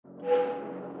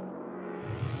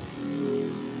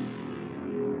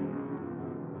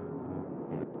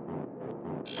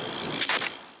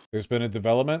There's been a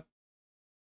development.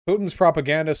 Putin's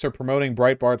propagandists are promoting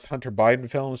Breitbart's Hunter Biden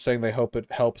film, saying they hope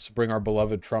it helps bring our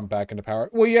beloved Trump back into power.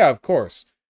 Well, yeah, of course.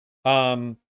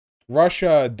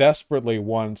 Russia desperately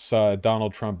wants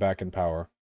Donald Trump back in power.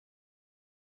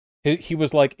 He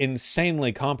was, like,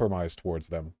 insanely compromised towards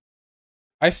them.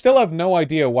 I still have no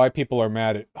idea why people are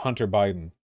mad at Hunter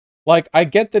Biden. Like, I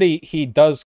get that he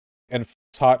does and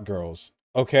f***s hot girls,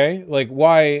 okay? Like,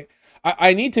 why...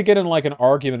 I need to get in, like, an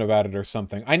argument about it or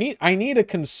something. I need a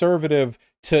conservative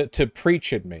to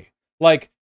preach at me.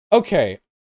 Like, okay,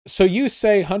 so you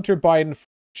say Hunter Biden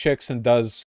chicks and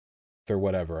does or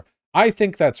whatever. I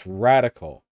think that's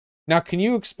radical. Now, can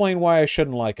you explain why I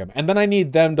shouldn't like him? And then I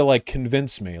need them to, like,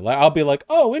 convince me. Like, I'll be like,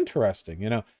 oh, interesting, you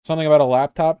know? Something about a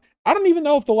laptop. I don't even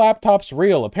know if the laptop's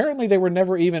real. Apparently, they were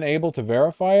never even able to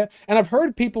verify it. And I've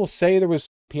heard people say there was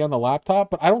on the laptop,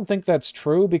 but I don't think that's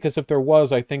true, because if there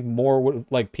was, I think more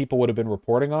people would have been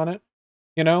reporting on it.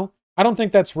 You know? I don't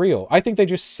think that's real. I think they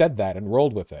just said that and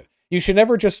rolled with it. You should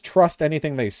never just trust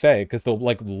anything they say, because they'll,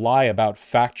 like, lie about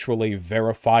factually,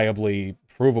 verifiably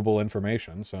provable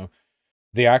information. So,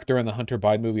 the actor in the Hunter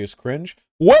Biden movie is cringe.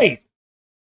 Wait!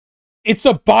 It's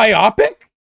a biopic?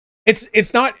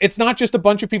 It's not just a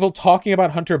bunch of people talking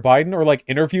about Hunter Biden or, like,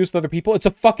 interviews with other people. It's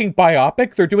a fucking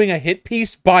biopic? They're doing a hit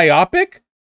piece biopic?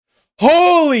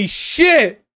 Holy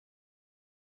shit!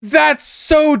 That's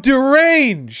so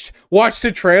deranged! Watch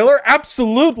the trailer?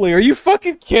 Absolutely! Are you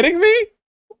fucking kidding me?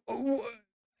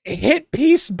 Hit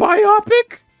piece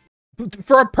biopic?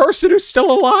 For a person who's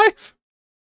still alive?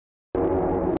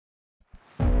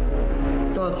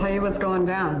 So I'll tell you what's going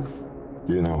down.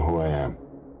 You know who I am.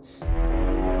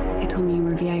 They told me you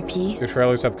were VIP. Your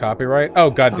trailers have copyright?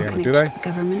 Oh, goddamn it, do they? To the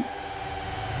government.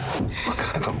 What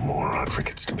kind of a moron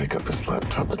forgets to pick up his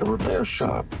laptop at a repair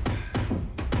shop?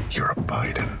 You're a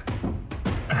Biden.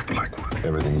 Act like one.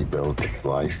 Everything he built, his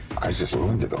life, I just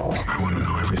ruined it all. I want to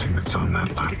know everything that's on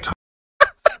that laptop.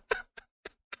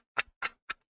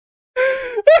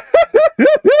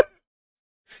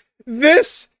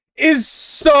 This is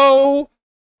so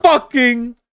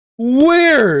fucking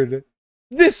weird.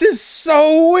 This is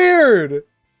so weird.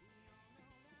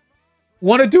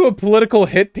 Want to do a political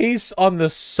hit piece on the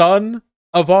son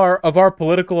of our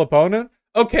political opponent?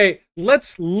 Okay,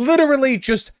 let's literally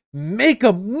just make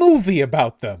a movie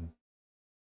about them.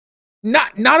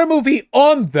 Not a movie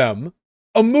on them,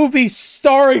 a movie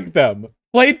starring them,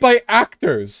 played by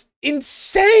actors.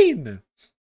 Insane.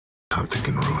 Something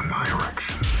can ruin my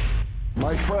erection.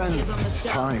 My friends, it's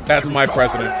time. That's my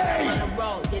president.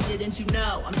 Didn't you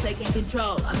know I'm taking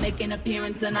control? I'm making an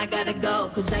appearance and I gotta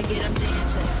go, cause I get them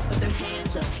dancing with their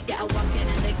hands up. Yeah, I walk in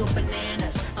and they go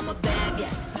bananas. I'm a bad,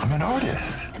 yeah. I'm an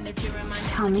artist. And they're cheering my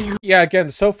Tell me how Yeah,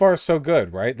 again, so far so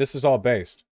good, right? This is all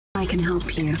based. I can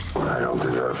help you. I don't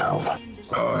deserve help.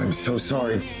 Oh, I'm so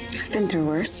sorry. I've been through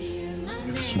worse.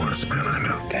 You're the smartest man I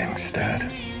know. Thanks,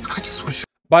 Dad. I just wish...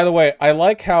 By the way, I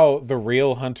like how the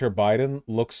real Hunter Biden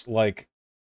looks like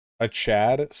a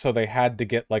Chad, so they had to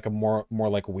get like a more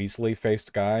like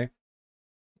Weasley-faced guy,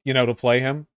 you know, to play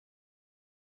him.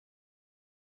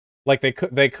 Like they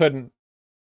couldn't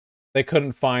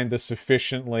find the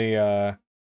sufficiently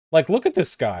like, look at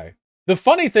this guy. The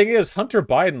funny thing is, Hunter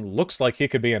Biden looks like he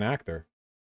could be an actor.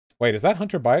 Wait, is that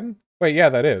Hunter Biden? Wait, yeah,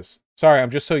 that is. Sorry, I'm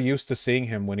just so used to seeing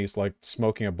him when he's like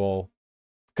smoking a bowl.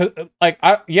 'Cause like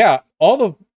all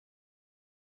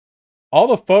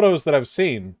the photos that I've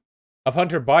seen of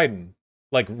Hunter Biden,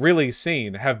 like really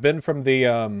seen, have been from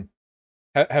the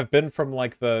have been from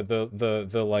like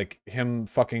the like him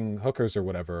fucking hookers or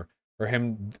whatever, or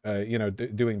him you know,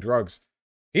 doing drugs.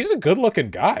 He's a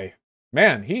good-looking guy,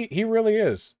 man. He really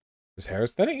is. His hair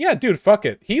is thinning. Yeah, dude, fuck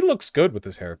it. He looks good with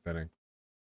his hair thinning.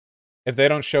 If they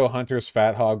don't show Hunter's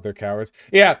fat hog, they're cowards.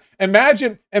 Yeah,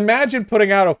 imagine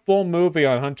putting out a full movie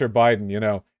on Hunter Biden, you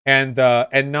know, and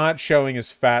not showing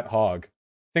his fat hog.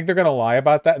 Think they're gonna lie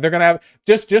about that? They're gonna have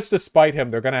just to spite him.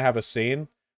 They're gonna have a scene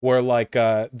where like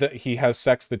he has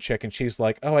sex with the chick and she's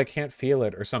like, "Oh, I can't feel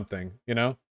it" or something. You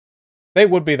know, they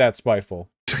would be that spiteful.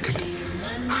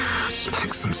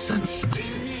 Make some sense.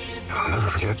 I'll never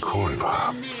forget Corn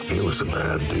Pop. He was a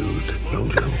bad dude. No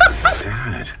joke.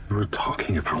 Dad, we were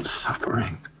talking about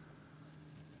suffering.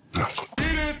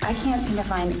 I can't seem to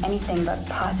find anything but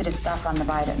positive stuff on the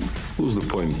Bidens. Who's the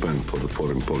point man for the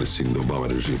foreign policy in the Obama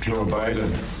regime? Joe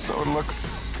Biden. So it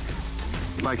looks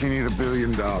like he need $1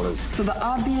 billion. So the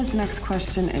obvious next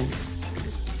question is,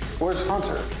 Where's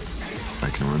Hunter? I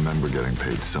can remember getting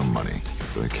paid some money,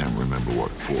 but I can't remember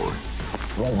what for.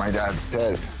 Well, my dad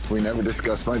says we never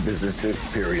discuss my businesses,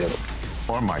 period.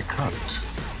 Or my cut.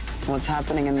 what's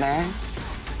happening in there?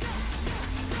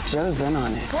 Joe's in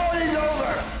on it. Party's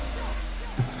over!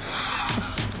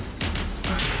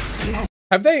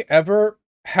 Have they ever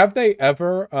have they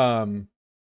ever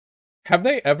have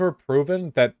they ever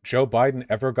proven that Joe Biden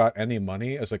ever got any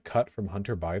money as a cut from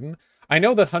Hunter Biden? I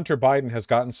know that Hunter Biden has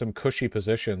gotten some cushy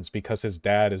positions because his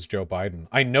dad is Joe Biden.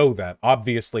 I know that.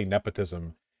 Obviously,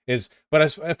 nepotism is... But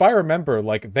if I remember,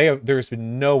 like, there's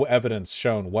been no evidence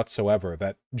shown whatsoever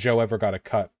that Joe ever got a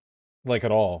cut. Like,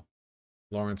 at all.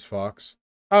 Lawrence Fox.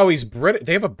 Oh, he's British.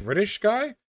 They have a British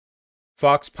guy?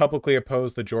 Fox publicly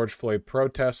opposed the George Floyd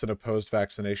protests and opposed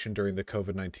vaccination during the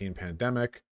COVID-19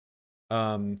 pandemic.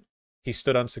 He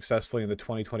stood unsuccessfully in the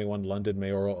 2021 London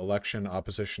mayoral election,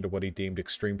 opposition to what he deemed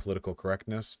extreme political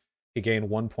correctness. He gained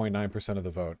 1.9% of the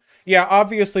vote. Yeah,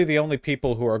 obviously the only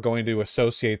people who are going to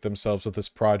associate themselves with this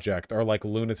project are like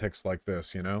lunatics like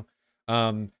this, you know?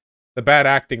 The bad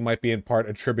acting might be in part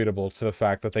attributable to the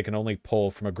fact that they can only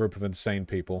pull from a group of insane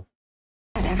people.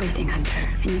 Had everything, Hunter,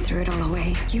 and you threw it all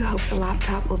away. You hope the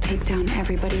laptop will take down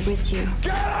everybody with you.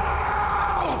 Get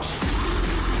out!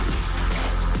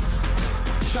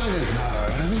 China's not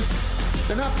our enemy.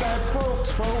 They're not bad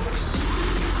folks.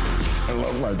 I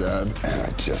love my dad, and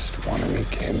I just want to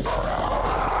make him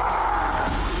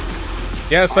proud.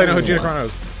 Yes, I know who Gina Carano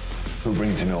is. Who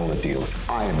brings in all the deals?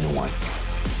 I am the one.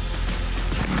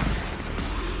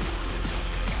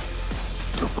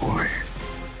 Good boy.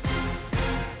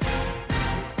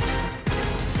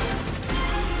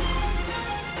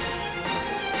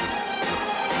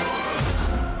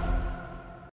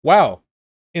 Wow.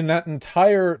 In that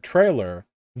entire trailer,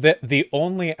 the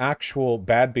only actual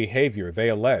bad behavior they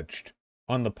alleged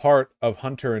on the part of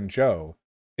Hunter and Joe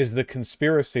is the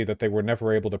conspiracy that they were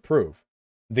never able to prove.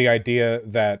 The idea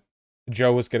that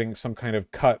Joe was getting some kind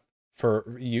of cut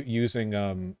for using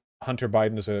Hunter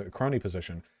Biden as a crony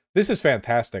position. This is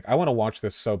fantastic. I want to watch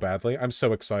this so badly. I'm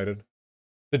so excited.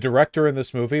 The director in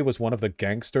this movie was one of the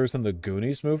gangsters in the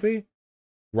Goonies movie?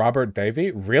 Robert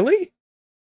Davi? Really?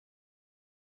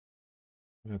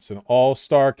 It's an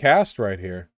all-star cast right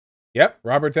here. Yep,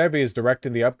 Robert Davi is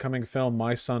directing the upcoming film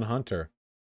My Son Hunter.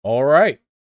 All right.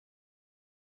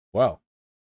 Well,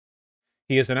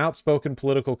 he is an outspoken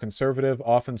political conservative,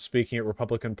 often speaking at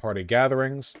Republican Party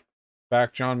gatherings,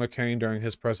 backed John McCain during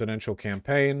his presidential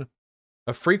campaign,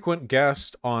 a frequent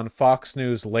guest on Fox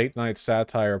News late-night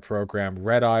satire program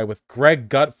Red Eye with Greg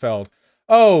Gutfeld.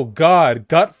 Oh, God,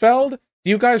 Gutfeld?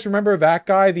 Do you guys remember that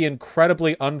guy, the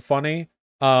incredibly unfunny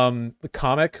the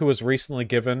comic who was recently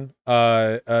given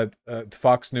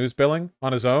Fox News billing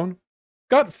on his own?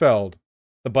 Gutfeld.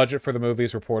 The budget for the movie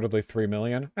is reportedly $3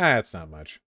 million. It's not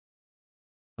much.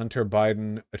 Hunter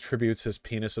Biden attributes his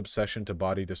penis obsession to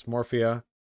body dysmorphia.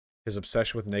 His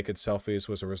obsession with naked selfies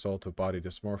was a result of body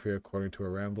dysmorphia, according to a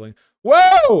rambling.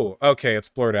 Whoa! Okay, it's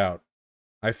blurred out.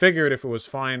 I figured if it was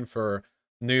fine for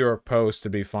New York Post to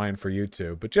be fine for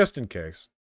YouTube, but just in case.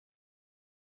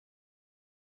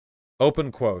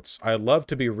 Open quotes. I love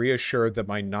to be reassured that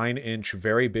my 9-inch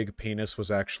very big penis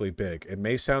was actually big. It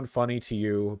may sound funny to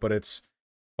you, but it's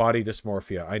body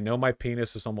dysmorphia. I know my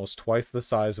penis is almost twice the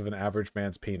size of an average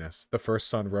man's penis. The First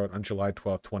Son wrote on July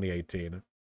 12th, 2018.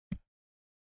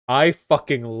 I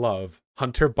fucking love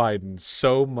Hunter Biden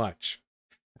so much.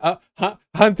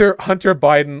 Hunter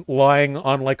Biden lying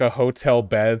on like a hotel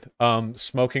bed,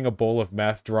 smoking a bowl of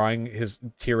meth, drying his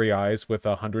teary eyes with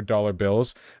 $100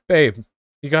 bills. Babe,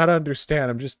 you gotta understand,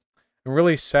 I'm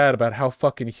really sad about how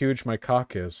fucking huge my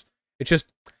cock is.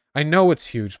 I know it's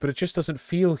huge, but it just doesn't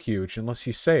feel huge unless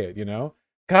you say it, you know?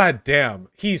 God damn,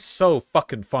 he's so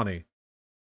fucking funny.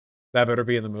 That better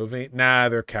be in the movie? Nah,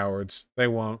 they're cowards. They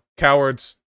won't.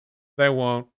 Cowards. They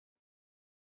won't.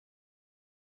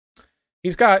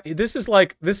 This is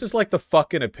like the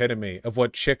fucking epitome of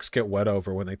what chicks get wet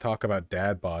over when they talk about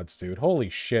dad bods, dude. Holy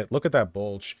shit, look at that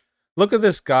bulge. Look at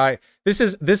this guy. This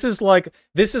is like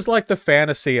the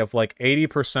fantasy of like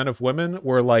 80% of women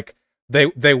where like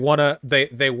they wanna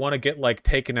get like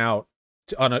taken out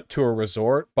to a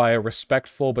resort by a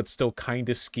respectful but still kind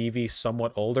of skeevy,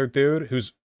 somewhat older dude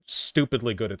who's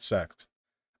stupidly good at sex,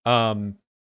 and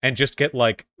just get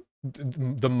like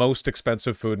the most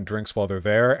expensive food and drinks while they're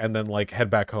there, and then like head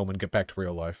back home and get back to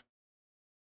real life.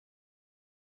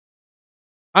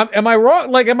 Am I wrong?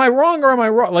 Like, am I wrong or am I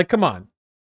wrong? Like, come on.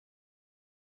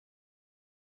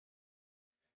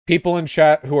 People in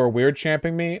chat who are weird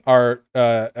champing me are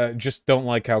just don't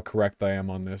like how correct I am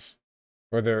on this,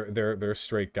 or they're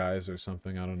straight guys or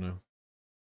something. I don't know.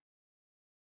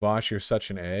 Vaush, you're such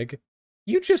an egg.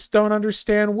 You just don't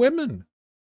understand women.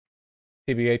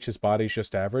 TBH's body's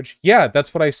just average. Yeah,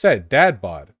 that's what I said. Dad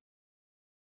bod.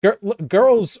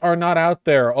 Girls are not out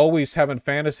there always having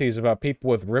fantasies about people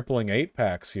with rippling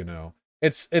 8-packs, you know.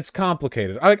 It's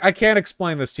complicated. I can't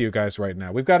explain this to you guys right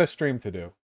now. We've got a stream to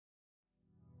do.